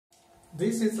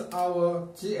This is our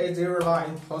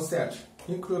GA09 prset,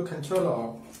 include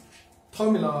controller,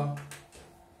 terminal,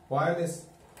 wireless,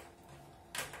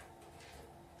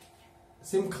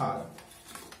 SIM card,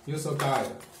 user guide.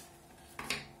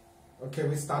 Okay,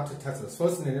 we start to test this.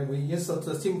 Firstly, we insert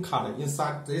the SIM card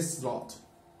inside this slot.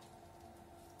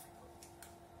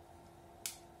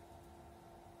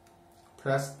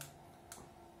 Press.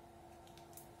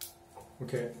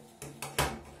 Okay.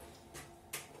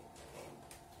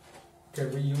 Okay,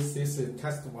 we use this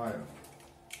test wire.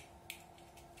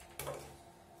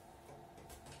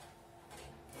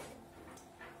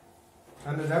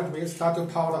 And then we start to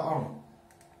power on.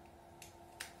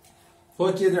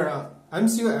 For the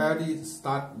MCU LED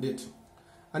start lit.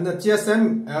 And the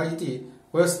GSM LED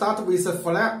will start with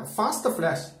a fast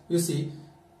flash, you see,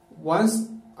 once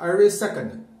every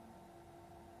second.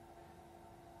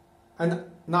 And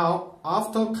now,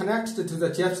 after connected to the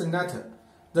GSM net,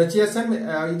 the GSM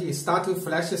LED start to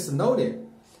flash slowly,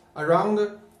 around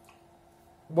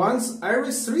once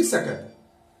every 3 seconds.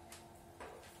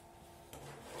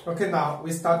 Okay, now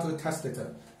we start to test it.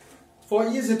 For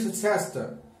easy to test,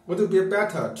 would it be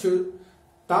better to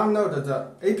download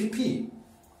the app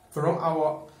from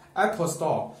our Apple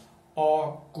Store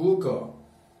or Google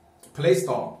Play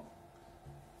Store.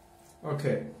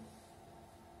 Okay.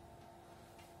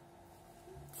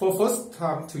 For first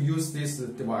time to use this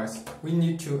device, we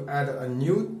need to add a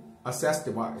new access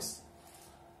device.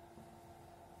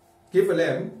 Give a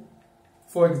name,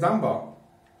 for example,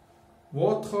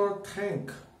 water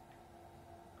tank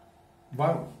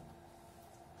 1.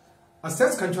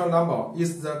 Access control number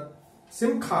is the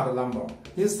SIM card number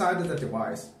inside the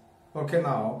device. Okay,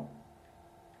 now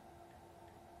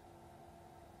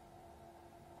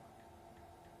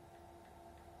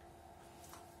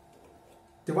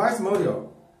device model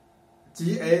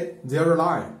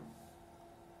GA09.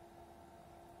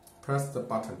 Press the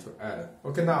button to add.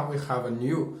 Okay, now we have a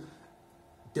new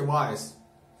device,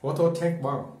 water tank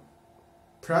 1.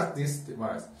 Press this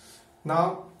device.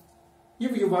 Now,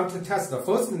 if you want to test the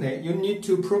firstly, you need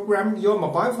to program your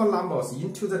mobile phone numbers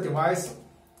into the device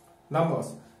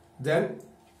numbers. Then,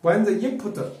 when the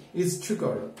input is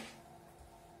triggered,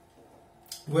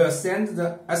 we'll send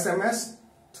the SMS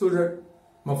to the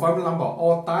mobile number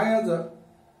or dial the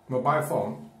mobile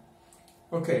phone.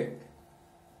 Okay.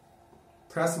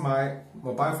 Press my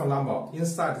mobile phone number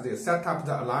inside this. Set up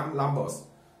the alarm numbers.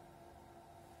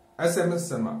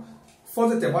 SMS number. For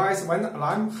the device, when the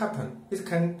alarm happens, it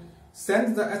can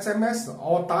send the SMS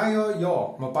or dial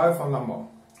your mobile phone number.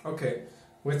 Okay,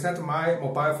 we set my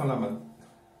mobile phone number.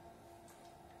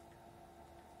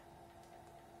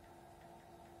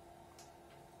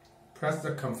 Press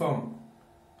the confirm.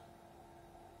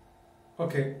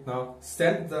 Okay, now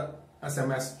send the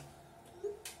SMS.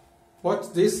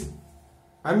 Watch this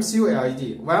MCU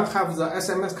LED. When have the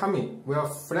SMS coming, will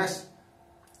flash,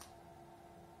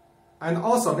 and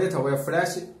also later will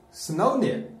flash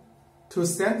slowly to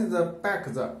send back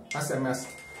the SMS.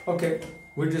 Okay,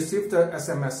 we received the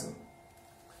SMS.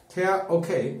 Tell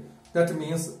OK. That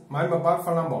means my mobile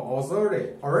phone number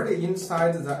already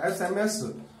inside the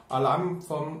SMS alarm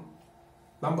phone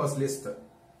numbers list.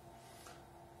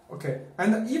 Okay,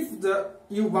 and if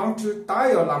you want to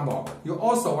dial your number, you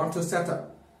also want to set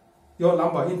your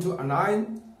number into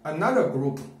another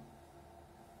group.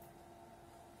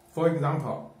 For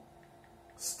example,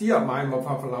 steal my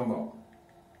mobile phone number.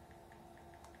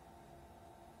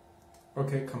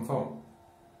 Okay, confirm.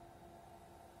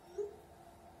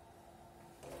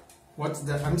 What's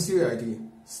the MCU ID?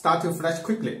 Start to flash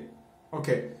quickly.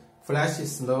 Okay, flash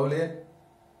slowly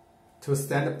to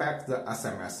send back the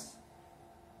SMS.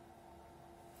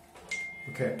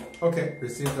 Okay,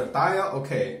 receive the dial,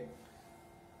 okay.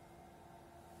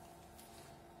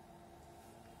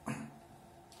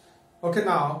 Okay,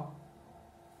 now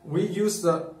we use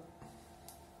the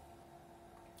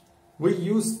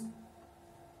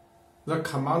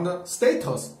command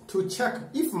status to check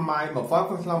if my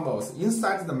mobile phone number is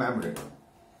inside the memory.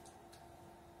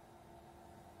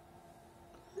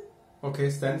 Okay,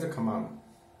 send the command.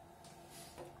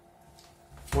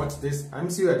 Watch this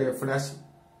MCU ID flash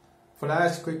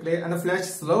quickly and flash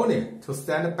slowly to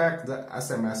send back the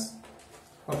SMS.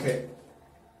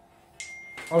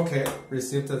 Okay,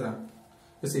 received them.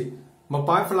 You see,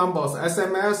 mobile phone numbers,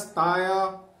 SMS,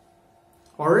 dial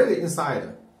already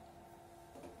inside.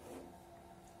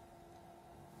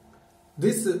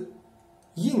 This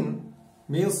in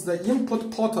means the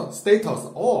input port status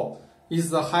or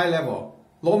is the high level,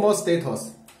 normal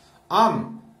status.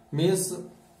 Arm means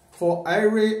for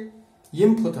every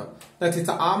input that is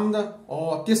armed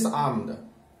or disarmed.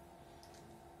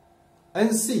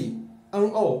 NC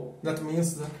NO, that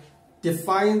means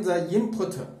define the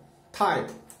input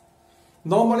type,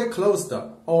 normally closed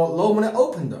or normally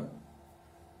opened.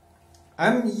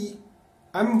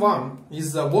 M1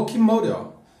 is the working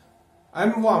module.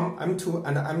 M1, M2,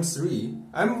 and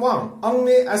M3. M1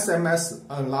 only SMS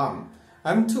alarm.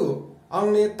 M2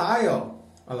 only dial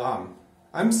alarm.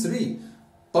 M3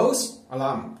 both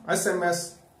alarm,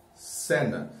 SMS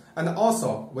send, and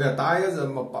also will dial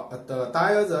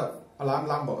the alarm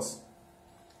numbers.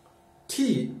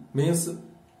 T means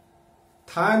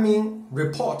timing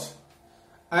report.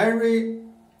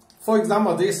 For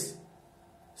example, this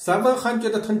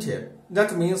 720.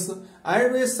 That means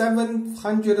every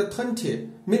 720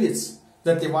 minutes,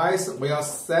 the device will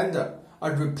send a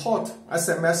report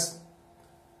SMS.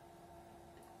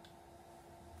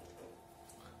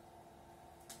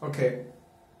 Okay.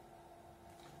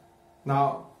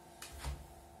 Now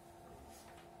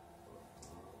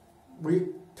we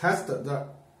test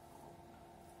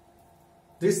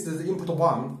this is input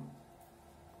 1.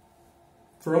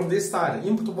 From this side,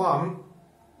 input 1,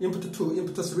 input 2,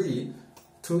 input 3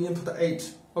 to input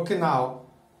 8. Okay, now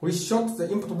we short the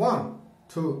input 1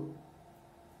 to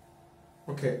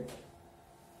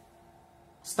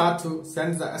start to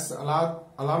send the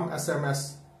alarm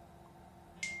SMS.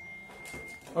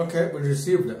 Okay, we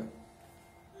received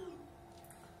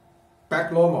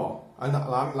back normal and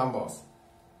alarm numbers.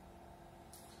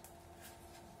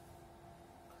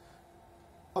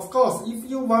 Of course, if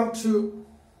you want to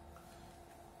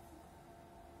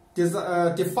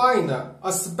define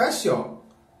a special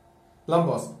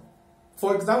numbers,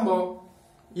 for example,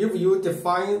 if you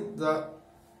define the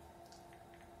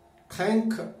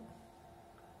tank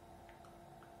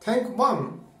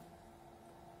 1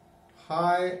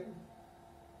 high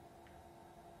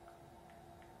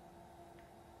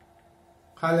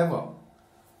level,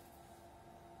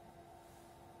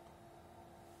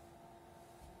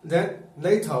 then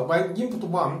later when input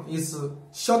 1 is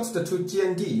shorted to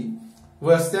GND,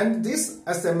 we'll send this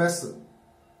SMS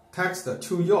text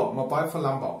to your mobile phone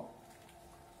number.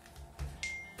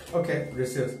 Okay,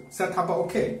 receive. Setup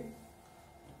okay.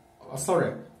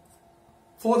 Sorry.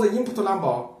 For the input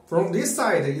number, from this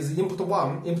side is input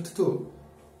 1, input 2.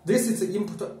 This is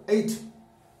input 8.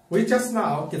 We just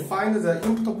now defined the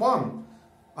input 1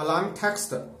 alarm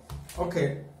text.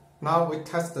 Okay, now we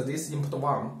test this input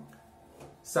 1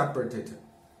 separated.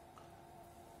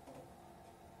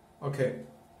 Okay.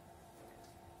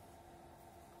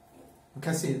 You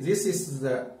can see this is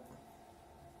the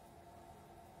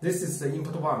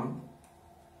input 1.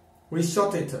 We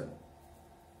short it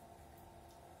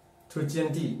to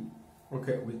GND.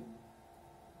 Okay, we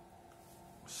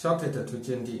short it to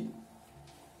GND.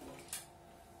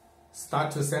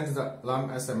 Start to send the alarm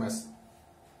SMS.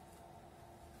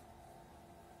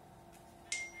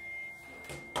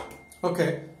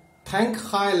 Okay, tank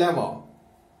high level.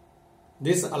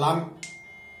 This alarm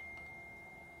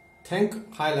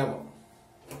tank high level.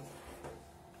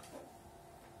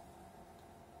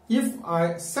 If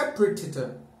I separate it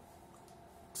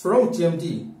from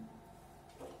GMD,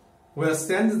 we'll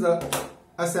send the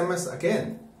SMS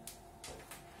again.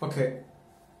 Okay.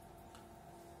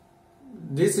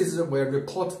 This is where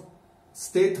report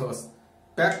status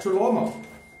back to normal.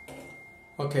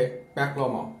 Okay, back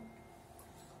normal.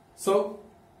 So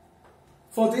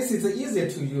for this is easier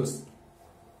to use.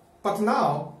 But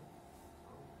now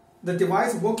the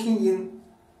device working in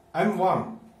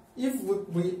M1, if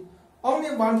we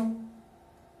only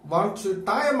want to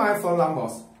dial my phone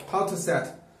numbers, how to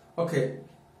set? Okay,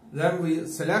 then we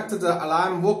select the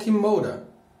alarm working mode,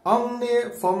 only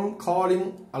phone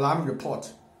calling alarm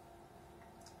report.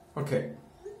 Okay.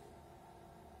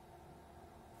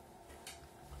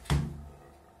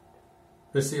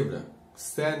 Received.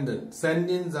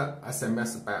 Sending the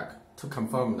SMS back to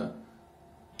confirm the.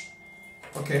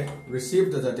 Okay,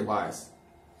 received the device.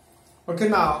 Okay,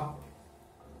 now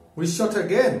we short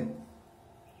again.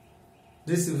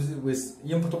 This is with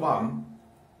input 1.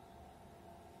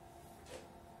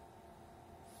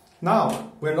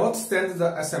 Now we'll not send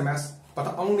the SMS,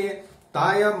 but only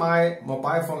dial my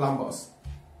mobile phone numbers.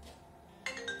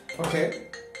 Okay,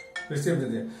 received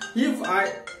it. If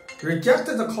I reject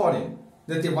the calling,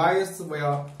 the device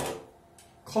will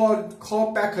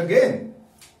call back again.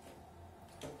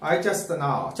 Just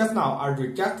now I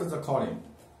reject the calling.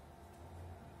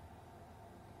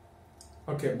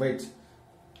 Okay, wait.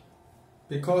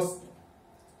 Because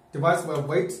device will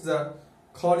wait the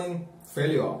calling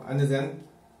failure and then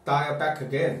dial back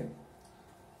again.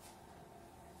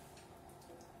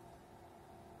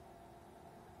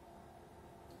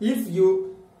 If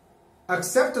you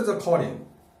accept the calling,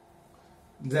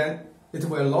 then it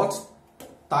will not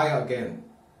dial again.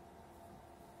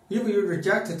 If you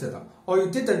rejected it or you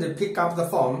didn't pick up the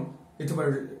phone, it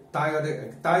will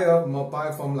dial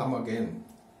mobile phone number again.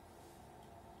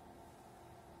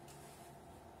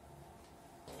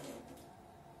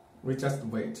 We just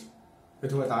wait.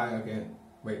 It will dial again.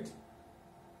 Wait.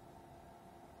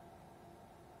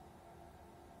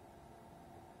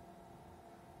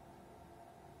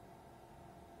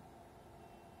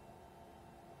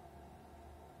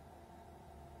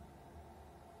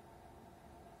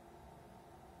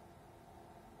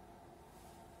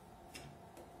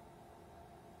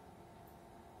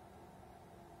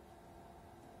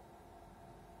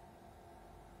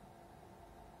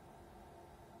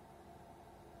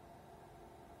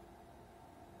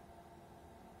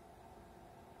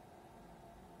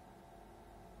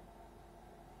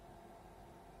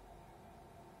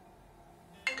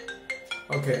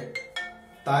 Okay,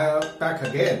 dial back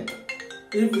again.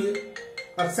 If we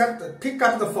pick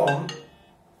up the phone,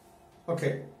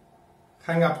 okay,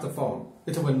 hang up the phone.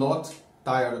 It will not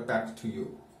dial back to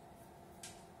you.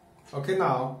 Okay,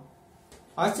 now,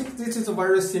 I think this is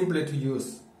very simple to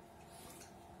use.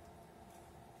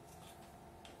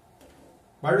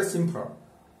 Very simple.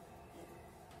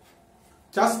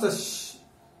 Just a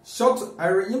short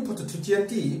array input to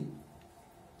GND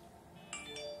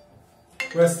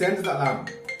will send the alarm.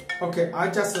 Okay, I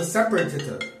just separated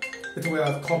it. It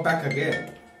will call back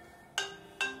again.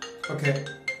 Okay,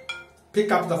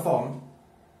 pick up the phone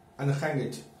and hang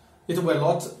it. It will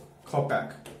not call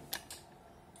back.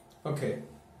 Okay,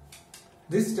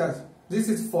 this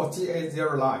is for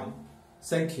GA09.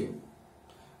 Thank you.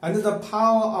 And the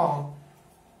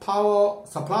power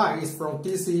supply is from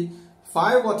DC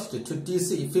 5 voltage to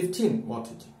DC 15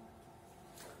 voltage.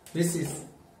 This is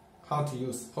how to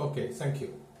use. Okay, thank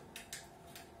you.